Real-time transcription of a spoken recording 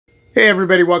Hey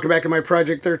everybody, welcome back to my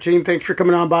Project 13. Thanks for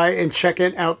coming on by and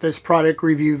checking out this product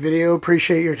review video.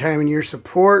 Appreciate your time and your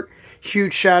support.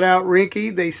 Huge shout out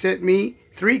Ringke. They sent me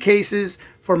 3 cases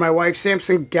for my wife's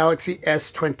Samsung Galaxy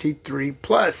S23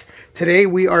 Plus. Today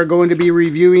we are going to be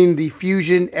reviewing the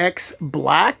Fusion X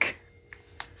Black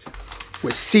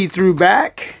with see-through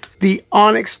back, the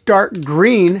Onyx Dark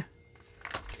Green,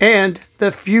 and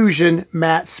the Fusion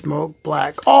Matte Smoke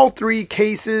Black. All 3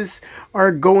 cases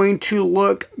are going to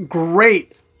look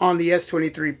great on the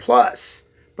S23 Plus.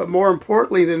 But more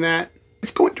importantly than that,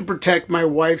 it's going to protect my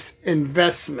wife's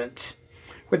investment.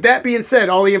 With that being said,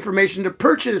 all the information to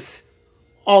purchase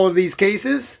all of these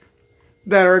cases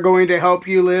that are going to help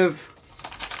you live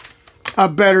a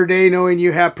better day knowing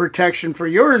you have protection for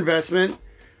your investment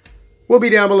will be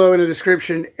down below in the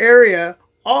description area.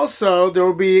 Also, there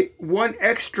will be one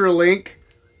extra link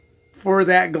for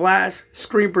that glass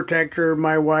screen protector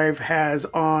my wife has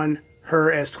on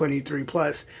her S23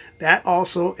 Plus. That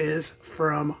also is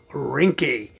from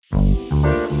Ringke.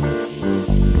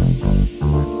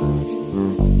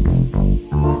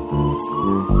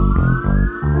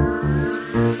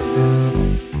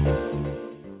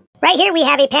 Right here we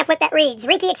have a pamphlet that reads,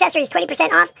 Ringke accessories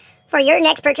 20% off for your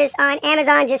next purchase on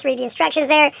Amazon. Just read the instructions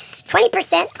there.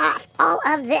 20% off all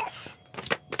of this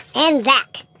and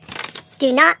that.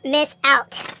 Do not miss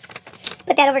out.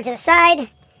 Put that over to the side.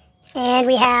 And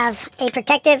we have a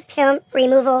protective film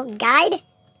removal guide,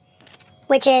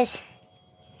 which is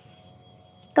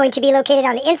going to be located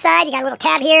on the inside. You got a little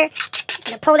tab here. You're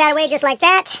going to pull that away just like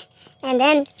that. And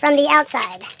then from the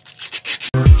outside.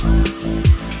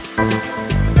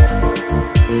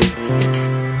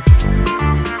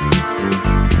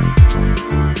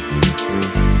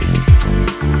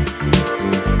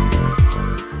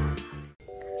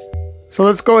 So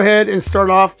let's go ahead and start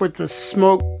off with the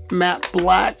Smoke Matte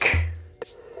Black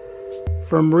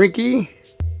from Ringke.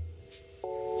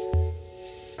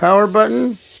 Power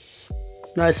button,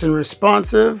 nice and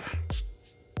responsive.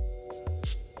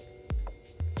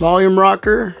 Volume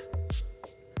rocker,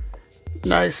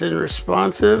 nice and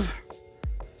responsive.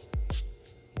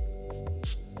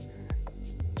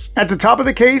 At the top of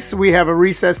the case, we have a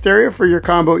recessed area for your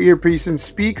combo earpiece and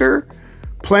speaker.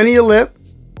 Plenty of lip,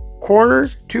 corner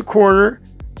to corner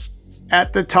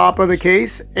at the top of the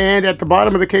case, and at the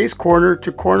bottom of the case, corner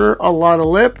to corner, a lot of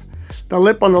lip. The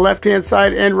lip on the left hand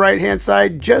side and right hand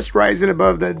side just rising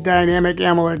above the dynamic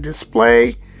AMOLED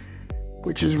display,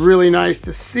 which is really nice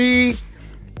to see.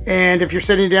 And if you're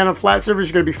sitting down on a flat surface,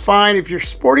 you're going to be fine. If you're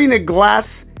sporting a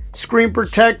glass screen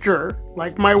protector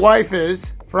like my wife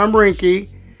is from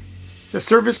Ringke, the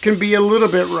surface can be a little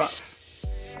bit rough.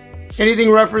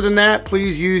 Anything rougher than that,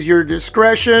 please use your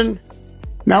discretion.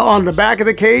 Now on the back of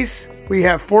the case, we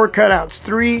have 4 cutouts,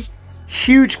 3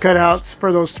 huge cutouts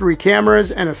for those 3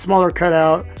 cameras and a smaller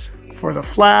cutout for the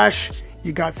flash.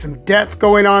 You got some depth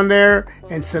going on there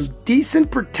and some decent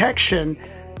protection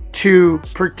to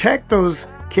protect those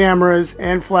cameras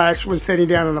and flash when setting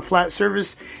down on a flat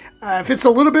surface. If it's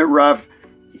a little bit rough,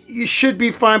 you should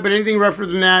be fine, but anything rougher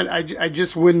than that, I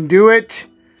just wouldn't do it.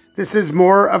 This is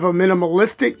more of a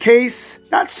minimalistic case.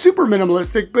 Not super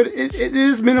minimalistic, but it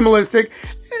is minimalistic,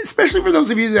 especially for those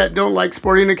of you that don't like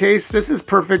sporting a case. This is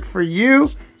perfect for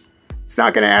you. It's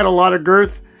not going to add a lot of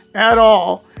girth at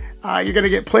all. You're going to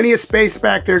get plenty of space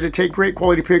back there to take great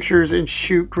quality pictures and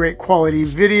shoot great quality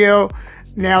video.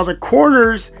 Now the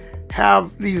corners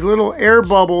have these little air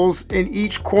bubbles in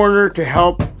each corner to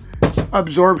help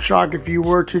absorb shock if you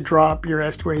were to drop your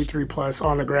S23 Plus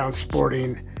on the ground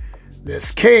sporting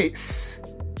this case.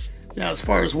 Now as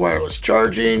far as wireless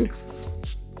charging,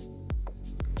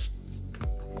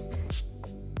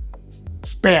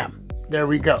 bam, there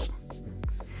we go.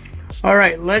 All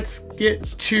right, let's get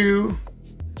to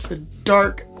the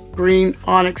dark green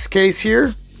Onyx case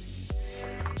here.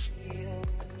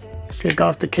 Take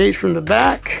off the case from the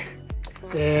back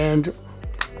and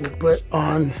we'll put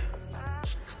on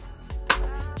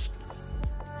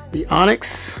the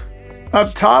Onyx.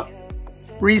 Up top,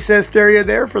 recessed area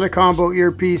there for the combo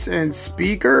earpiece and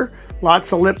speaker.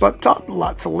 Lots of lip up top,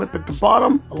 lots of lip at the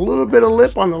bottom, a little bit of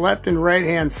lip on the left and right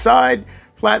hand side.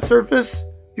 Flat surface,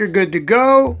 you're good to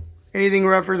go. Anything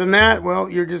rougher than that, well,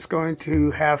 you're just going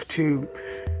to have to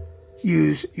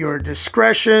use your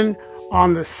discretion.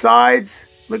 On the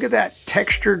sides, look at that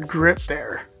textured grip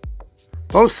there.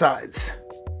 Both sides.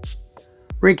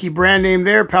 Ringke brand name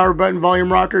there, power button,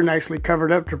 volume rocker, nicely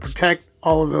covered up to protect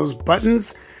all of those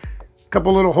buttons.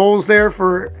 Couple little holes there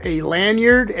for a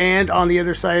lanyard, and on the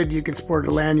other side you can sport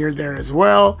a lanyard there as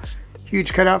well.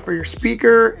 Huge cutout for your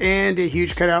speaker and a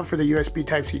huge cutout for the USB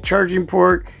Type-C charging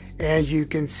port, And you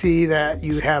can see that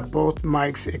you have both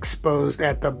mics exposed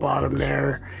at the bottom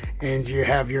there, and you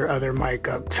have your other mic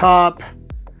up top.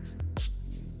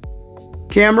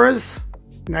 Cameras,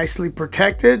 nicely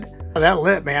protected. That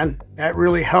lip, man, that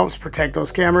really helps protect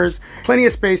those cameras. Plenty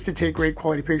of space to take great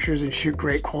quality pictures and shoot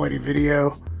great quality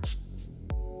video.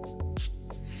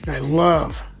 I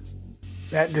love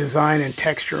that design and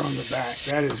texture on the back.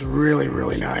 That is really,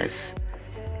 really nice.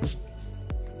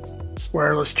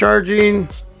 Wireless charging.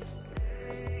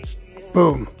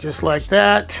 Boom, just like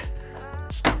that.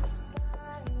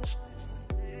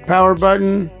 Power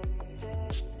button.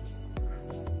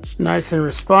 Nice and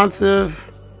responsive.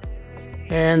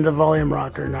 And the volume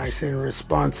rocker, nice and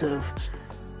responsive.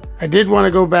 I did want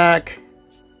to go back,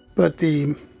 put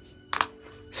the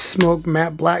smoke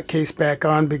matte black case back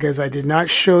on because I did not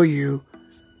show you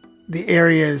the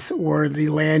areas where the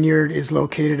lanyard is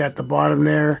located at the bottom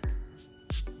there.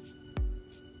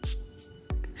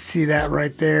 See that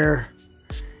right there.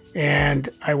 And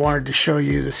I wanted to show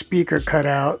you the speaker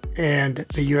cutout and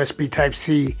the USB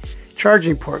Type-C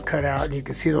charging port cutout. And you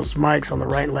can see those mics on the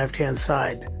right and left hand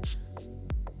side.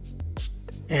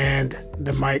 And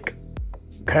the mic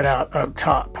cutout up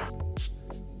top.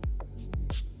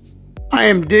 I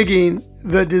am digging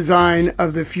the design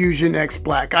of the Fusion X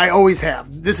Black. I always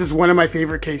have. This is one of my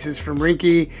favorite cases from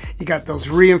Ringke. You got those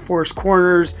reinforced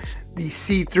corners, the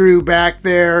see-through back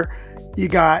there. You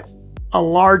got a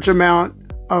large amount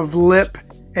of lip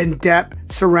and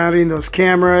depth surrounding those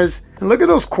cameras. And look at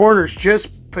those corners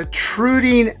just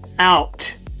protruding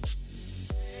out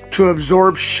to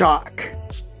absorb shock.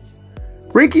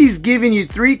 Ringke's giving you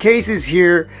 3 cases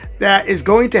here that is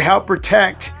going to help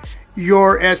protect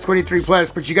your S23 Plus,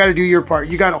 but you got to do your part.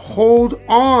 You got to hold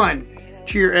on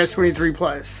to your S23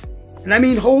 Plus. And I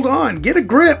mean hold on, get a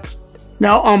grip.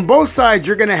 Now on both sides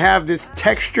you're going to have this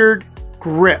textured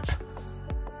grip,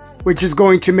 which is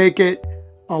going to make it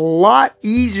a lot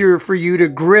easier for you to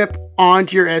grip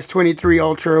onto your S23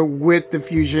 Ultra with the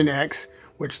Fusion X,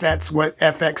 which that's what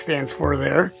FX stands for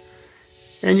there.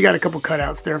 And you got a couple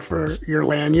cutouts there for your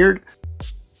lanyard.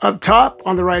 Up top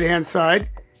on the right hand side,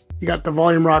 you got the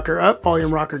volume rocker up,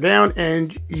 volume rocker down,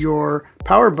 and your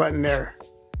power button there.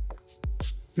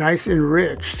 Nice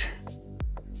enriched.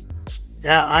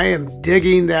 Yeah, I am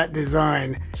digging that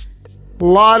design. A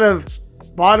lot of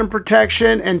bottom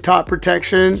protection and top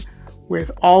protection with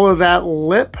all of that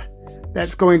lip.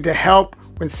 That's going to help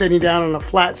when sitting down on a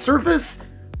flat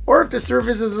surface, or if the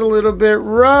surface is a little bit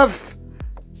rough.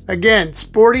 Again,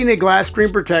 sporting a glass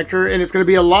screen protector, and it's going to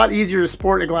be a lot easier to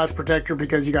sport a glass protector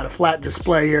because you got a flat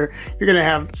display here. You're going to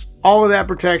have all of that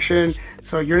protection,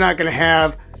 so you're not going to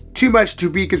have too much to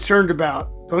be concerned about.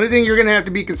 The only thing you're going to have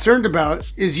to be concerned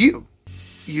about is you.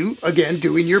 You, again,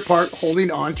 doing your part,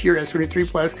 holding on to your S23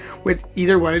 Plus with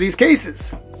either one of these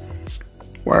cases.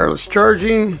 Wireless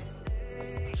charging,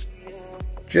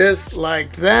 just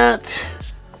like that.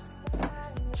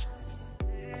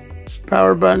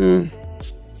 Power button,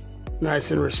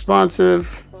 nice and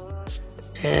responsive,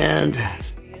 and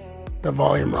the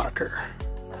volume rocker.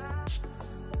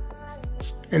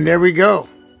 And there we go.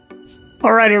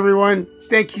 All right, everyone.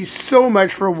 Thank you so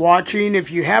much for watching.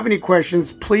 If you have any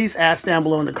questions, please ask down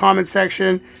below in the comment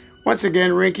section. Once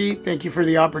again, Ringke, thank you for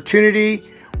the opportunity.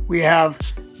 We have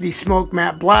the Smoke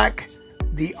Matte Black,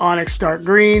 the Onyx Dark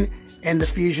Green, and the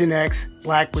Fusion X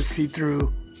Black with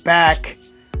see-through back.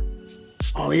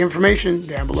 All the information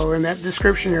down below in that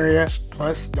description area.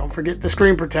 Plus, don't forget the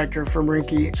screen protector from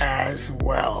Ringke as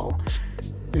well.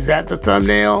 Is that the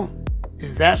thumbnail?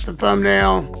 Is that the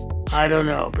thumbnail? I don't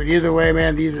know. But either way,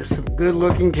 man, these are some good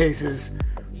looking cases.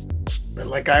 But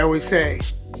like I always say,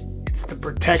 it's the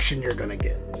protection you're going to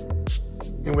get.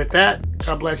 And with that,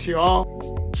 God bless you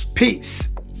all. Peace.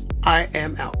 I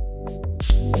am out.